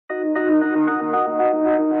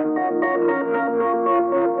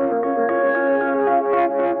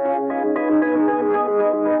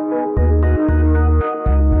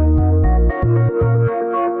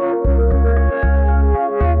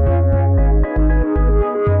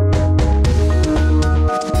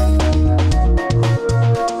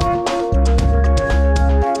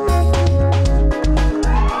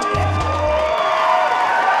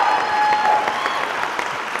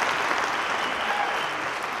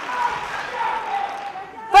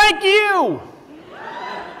you.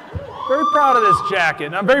 Very proud of this jacket,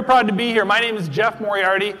 and I'm very proud to be here. My name is Jeff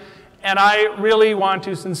Moriarty, and I really want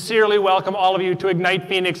to sincerely welcome all of you to Ignite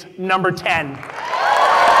Phoenix number 10.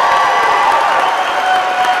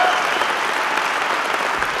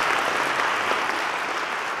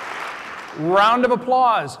 Round of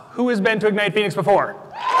applause. Who has been to Ignite Phoenix before?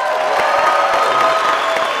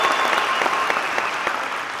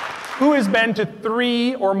 Who has been to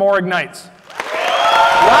 3 or more Ignites?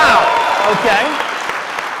 Wow, okay.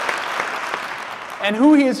 And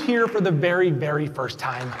who is here for the very, very first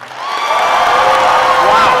time?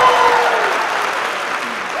 Wow.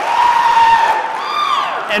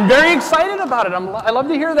 And very excited about it. I love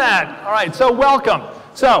to hear that. All right, so welcome.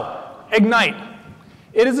 So, Ignite.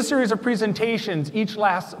 It is a series of presentations. Each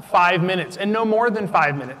lasts 5 minutes, and no more than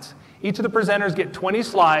 5 minutes. Each of the presenters get 20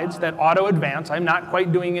 slides that auto-advance. I'm not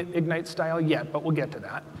quite doing it Ignite style yet, but we'll get to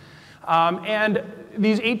that. And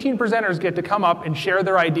these 18 presenters get to come up and share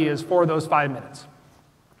their ideas for those 5 minutes.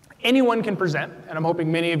 Anyone can present, and I'm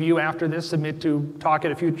hoping many of you after this submit to talk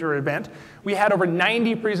at a future event. We had over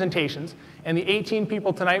 90 presentations, and the 18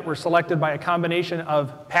 people tonight were selected by a combination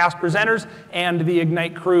of past presenters and the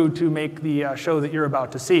Ignite crew to make the show that you're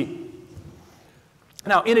about to see.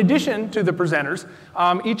 Now, in addition to the presenters,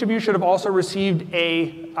 each of you should have also received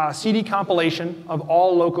a CD compilation of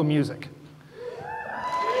all local music.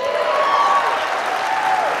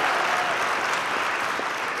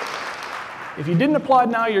 If you didn't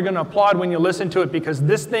applaud now, you're going to applaud when you listen to it because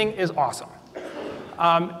this thing is awesome.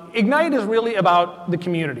 Ignite is really about the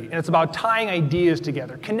community, and it's about tying ideas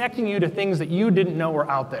together, connecting you to things that you didn't know were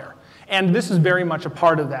out there. And this is very much a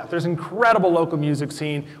part of that. There's an incredible local music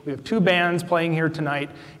scene. We have 2 bands playing here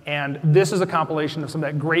tonight, and this is a compilation of some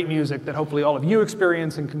of that great music that hopefully all of you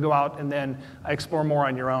experience and can go out and then explore more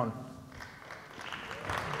on your own.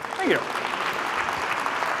 Thank you.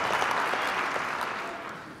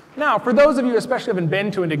 Now, for those of you especially who haven't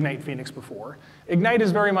been to an Ignite Phoenix before, Ignite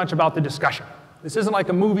is very much about the discussion. This isn't like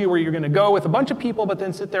a movie where you're going to go with a bunch of people but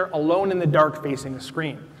then sit there alone in the dark facing a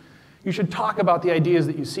screen. You should talk about the ideas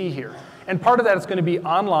that you see here. And part of that is going to be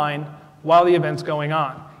online while the event's going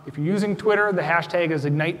on. If you're using Twitter, the hashtag is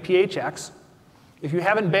IgnitePHX. If you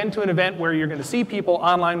haven't been to an event where you're going to see people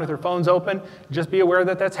online with their phones open, just be aware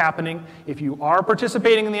that that's happening. If you are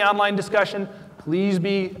participating in the online discussion, please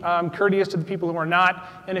be courteous to the people who are not.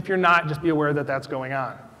 And if you're not, just be aware that that's going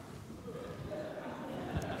on.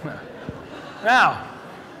 Now,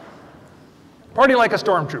 party like a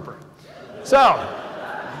stormtrooper. So,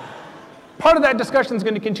 part of that discussion is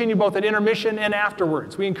going to continue both at intermission and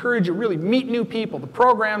afterwards. We encourage you to really meet new people. The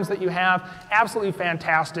programs that you have, absolutely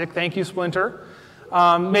fantastic. Thank you, Splinter.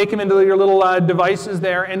 Make them into your little devices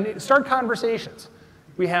there and start conversations.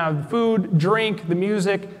 We have food, drink, the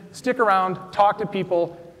music. Stick around, talk to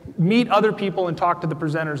people, meet other people, and talk to the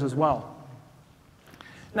presenters as well.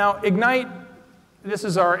 Now, Ignite, this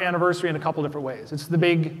is our anniversary in a couple different ways. It's the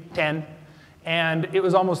Big 10. And it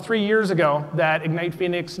was almost 3 years ago that Ignite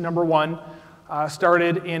Phoenix number 1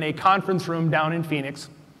 started in a conference room down in Phoenix.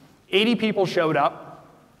 80 people showed up,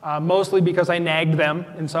 mostly because I nagged them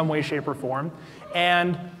in some way, shape, or form.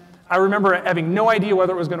 And I remember having no idea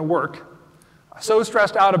whether it was going to work, so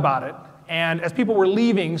stressed out about it. And as people were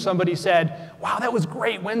leaving, somebody said, "Wow, that was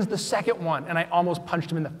great. When's the second one?" And I almost punched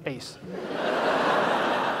him in the face.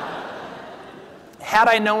 Had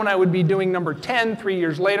I known I would be doing number 10 3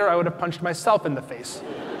 years later, I would have punched myself in the face.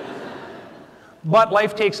 But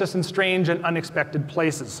life takes us in strange and unexpected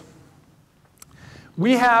places.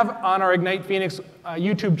 We have on our Ignite Phoenix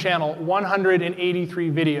YouTube channel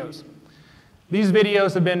 183 videos. These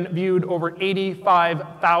videos have been viewed over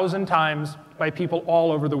 85,000 times by people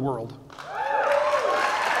all over the world.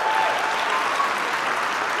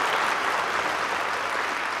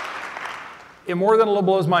 It more than a little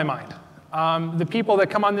blows my mind. The people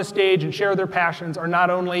that come on this stage and share their passions are not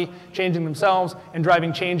only changing themselves and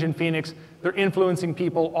driving change in Phoenix, they're influencing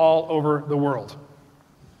people all over the world.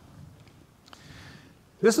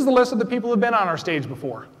 This is the list of the people who have been on our stage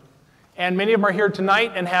before. And many of them are here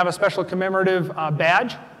tonight and have a special commemorative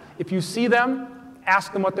badge. If you see them,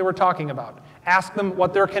 ask them what they were talking about. Ask them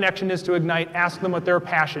what their connection is to Ignite. Ask them what their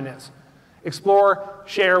passion is. Explore,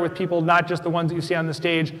 share with people, not just the ones that you see on the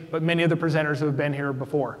stage, but many of the presenters who have been here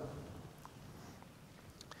before.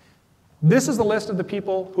 This is the list of the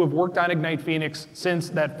people who have worked on Ignite Phoenix since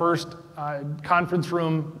that first conference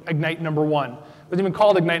room Ignite number 1. It wasn't even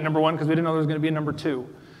called Ignite number 1 because we didn't know there was going to be a number 2.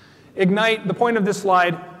 Ignite, the point of this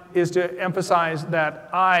slide is to emphasize that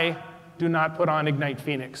I do not put on Ignite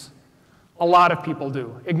Phoenix. A lot of people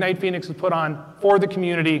do. Ignite Phoenix is put on for the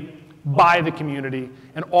community, by the community,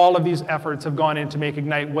 and all of these efforts have gone in to make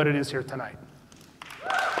Ignite what it is here tonight.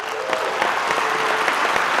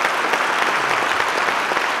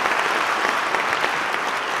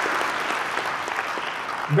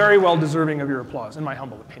 Very well deserving of your applause, in my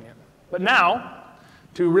humble opinion. But now,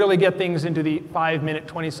 to really get things into the 5-minute,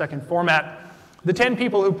 20-second format, the 10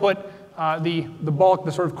 people who put the bulk,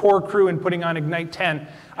 the sort of core crew in putting on Ignite 10,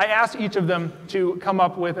 I asked each of them to come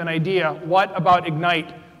up with an idea. What about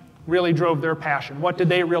Ignite really drove their passion? What did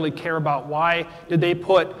they really care about? Why did they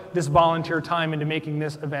put this volunteer time into making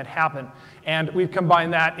this event happen? And we've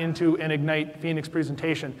combined that into an Ignite Phoenix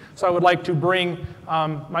presentation. So I would like to bring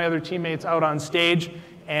my other teammates out on stage.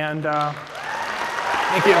 And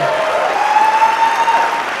thank you.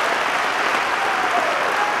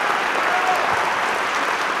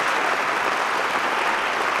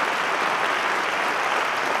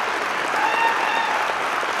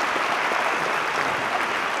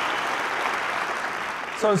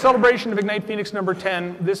 So in celebration of Ignite Phoenix number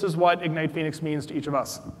 10, this is what Ignite Phoenix means to each of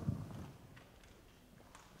us.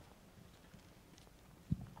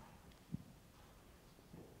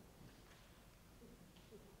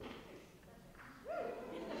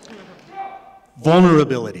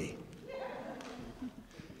 Vulnerability.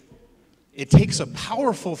 It takes a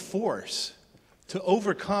powerful force to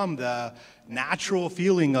overcome the natural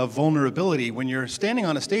feeling of vulnerability when you're standing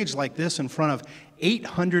on a stage like this in front of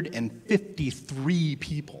 853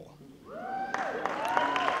 people.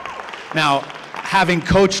 Now, having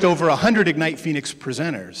coached over 100 Ignite Phoenix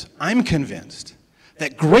presenters, I'm convinced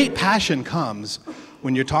that great passion comes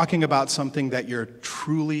when you're talking about something that you're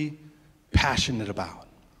truly passionate about.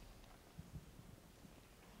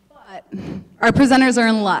 Our presenters are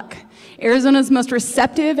in luck. Arizona's most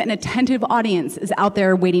receptive and attentive audience is out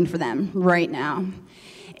there waiting for them right now.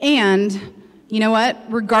 And you know what?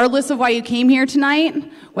 Regardless of why you came here tonight,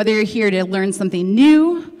 whether you're here to learn something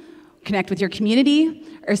new, connect with your community,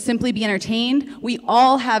 or simply be entertained, we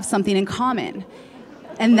all have something in common.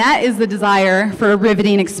 And that is the desire for a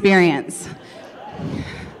riveting experience.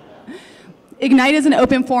 Ignite is an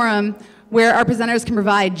open forum where our presenters can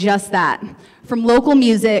provide just that. From local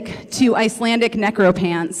music to Icelandic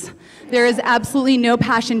necropants, there is absolutely no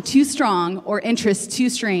passion too strong or interest too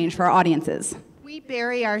strange for our audiences. We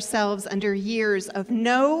bury ourselves under years of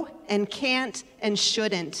no and can't and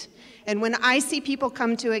shouldn't. And when I see people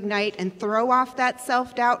come to Ignite and throw off that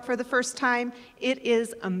self-doubt for the first time, it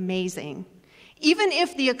is amazing. Even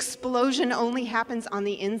if the explosion only happens on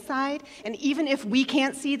the inside, and even if we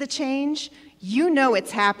can't see the change, you know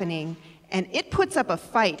it's happening. And it puts up a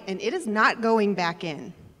fight, and it is not going back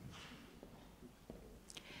in.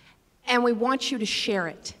 And we want you to share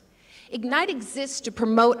it. Ignite exists to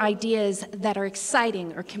promote ideas that are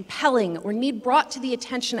exciting or compelling or need brought to the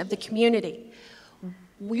attention of the community.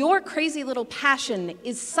 Your crazy little passion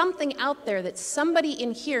is something out there that somebody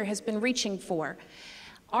in here has been reaching for.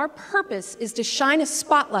 Our purpose is to shine a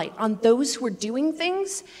spotlight on those who are doing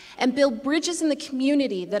things and build bridges in the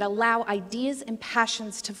community that allow ideas and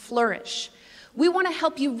passions to flourish. We want to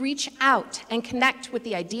help you reach out and connect with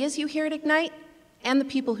the ideas you hear at Ignite and the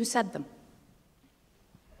people who said them.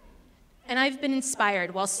 And I've been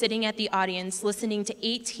inspired while sitting at the audience listening to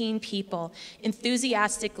 18 people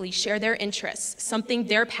enthusiastically share their interests, something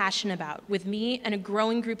they're passionate about, with me and a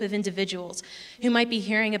growing group of individuals who might be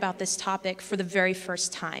hearing about this topic for the very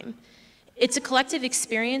first time. It's a collective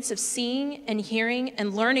experience of seeing and hearing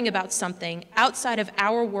and learning about something outside of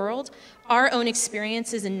our world, our own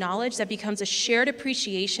experiences and knowledge that becomes a shared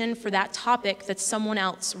appreciation for that topic that someone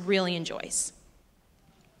else really enjoys.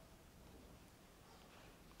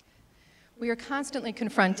 We are constantly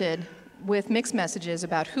confronted with mixed messages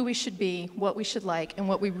about who we should be, what we should like, and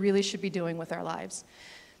what we really should be doing with our lives.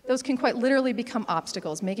 Those can quite literally become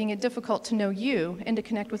obstacles, making it difficult to know you and to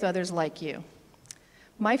connect with others like you.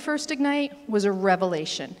 My first Ignite was a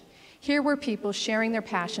revelation. Here were people sharing their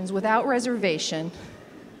passions without reservation,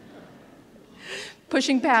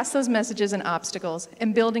 pushing past those messages and obstacles,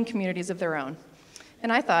 and building communities of their own.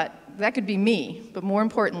 And I thought, that could be me, but more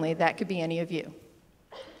importantly, that could be any of you.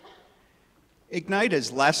 Ignite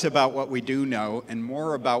is less about what we do know and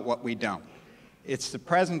more about what we don't. It's the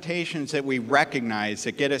presentations that we recognize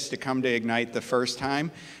that get us to come to Ignite the first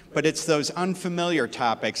time, but it's those unfamiliar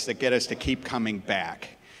topics that get us to keep coming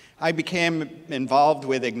back. I became involved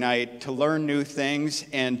with Ignite to learn new things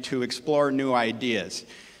and to explore new ideas.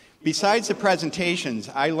 Besides the presentations,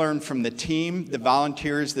 I learned from the team, the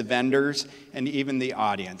volunteers, the vendors, and even the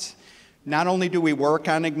audience. Not only do we work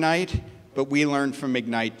on Ignite, but we learn from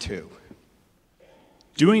Ignite too.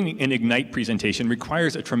 Doing an Ignite presentation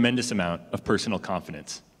requires a tremendous amount of personal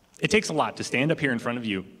confidence. It takes a lot to stand up here in front of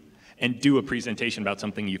you and do a presentation about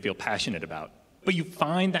something you feel passionate about. But you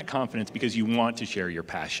find that confidence because you want to share your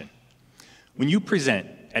passion. When you present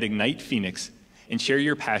at Ignite Phoenix and share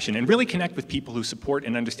your passion and really connect with people who support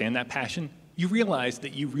and understand that passion, you realize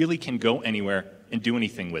that you really can go anywhere and do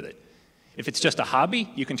anything with it. If it's just a hobby,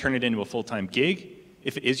 you can turn it into a full-time gig.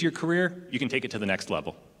 If it is your career, you can take it to the next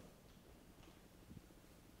level.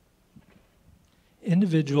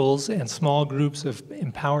 Individuals and small groups of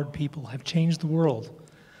empowered people have changed the world.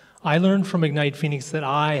 I learned from Ignite Phoenix that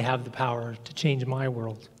I have the power to change my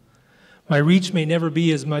world. My reach may never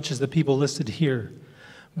be as much as the people listed here,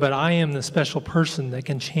 but I am the special person that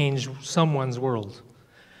can change someone's world.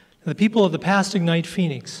 The people of the past Ignite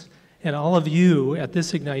Phoenix and all of you at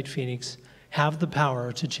this Ignite Phoenix have the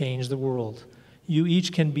power to change the world. You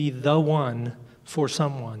each can be the one for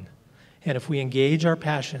someone. And if we engage our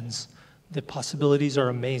passions, the possibilities are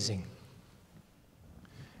amazing.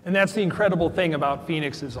 And that's the incredible thing about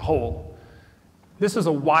Phoenix as a whole. This is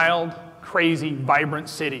a wild, crazy, vibrant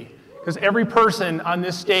city. Because every person on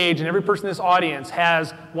this stage and every person in this audience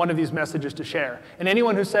has one of these messages to share. And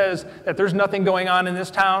anyone who says that there's nothing going on in this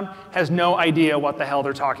town has no idea what the hell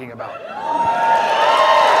they're talking about. Yeah.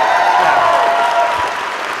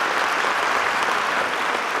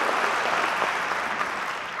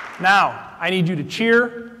 Now, I need you to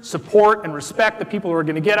cheer, support, and respect the people who are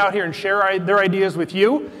going to get out here and share their ideas with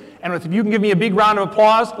you. And if you can give me a big round of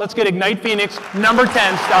applause, let's get Ignite Phoenix number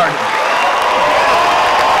 10 started.